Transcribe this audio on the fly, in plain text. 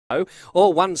Oh,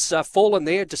 one's fallen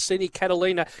there. Destiny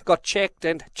Catalina got checked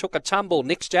and took a tumble.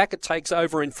 Nick's Jacket takes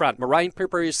over in front. Moraine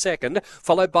Pipper is second,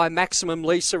 followed by Maximum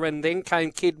Lisa, and then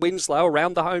came Kid Winslow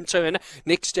around the home turn.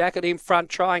 Nick's Jacket in front,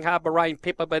 trying hard Moraine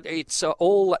Pipper, but it's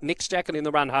all Nick's Jacket in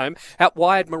the run home. Out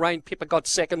wide, Moraine Pipper got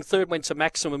second. Third went to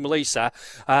Maximum Lisa.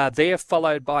 There,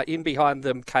 followed by, in behind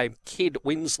them came Kid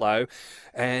Winslow.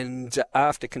 And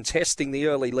after contesting the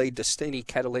early lead, Destiny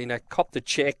Catalina copped the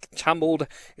check, tumbled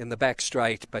in the back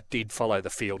straight, but did follow the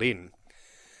field in.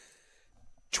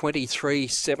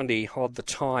 23.70 odd the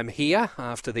time here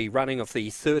after the running of the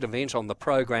third event on the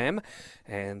program,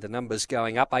 and the numbers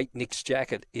going up. 8 Nick's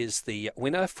Jacket is the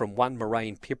winner from 1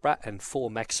 Moraine Pipper and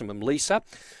 4 Maximum Lisa.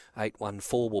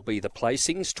 8.14 will be the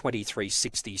placings.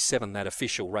 23.67 that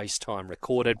official race time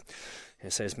recorded.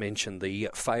 As mentioned, the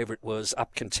favourite was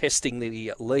up contesting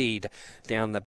the lead down the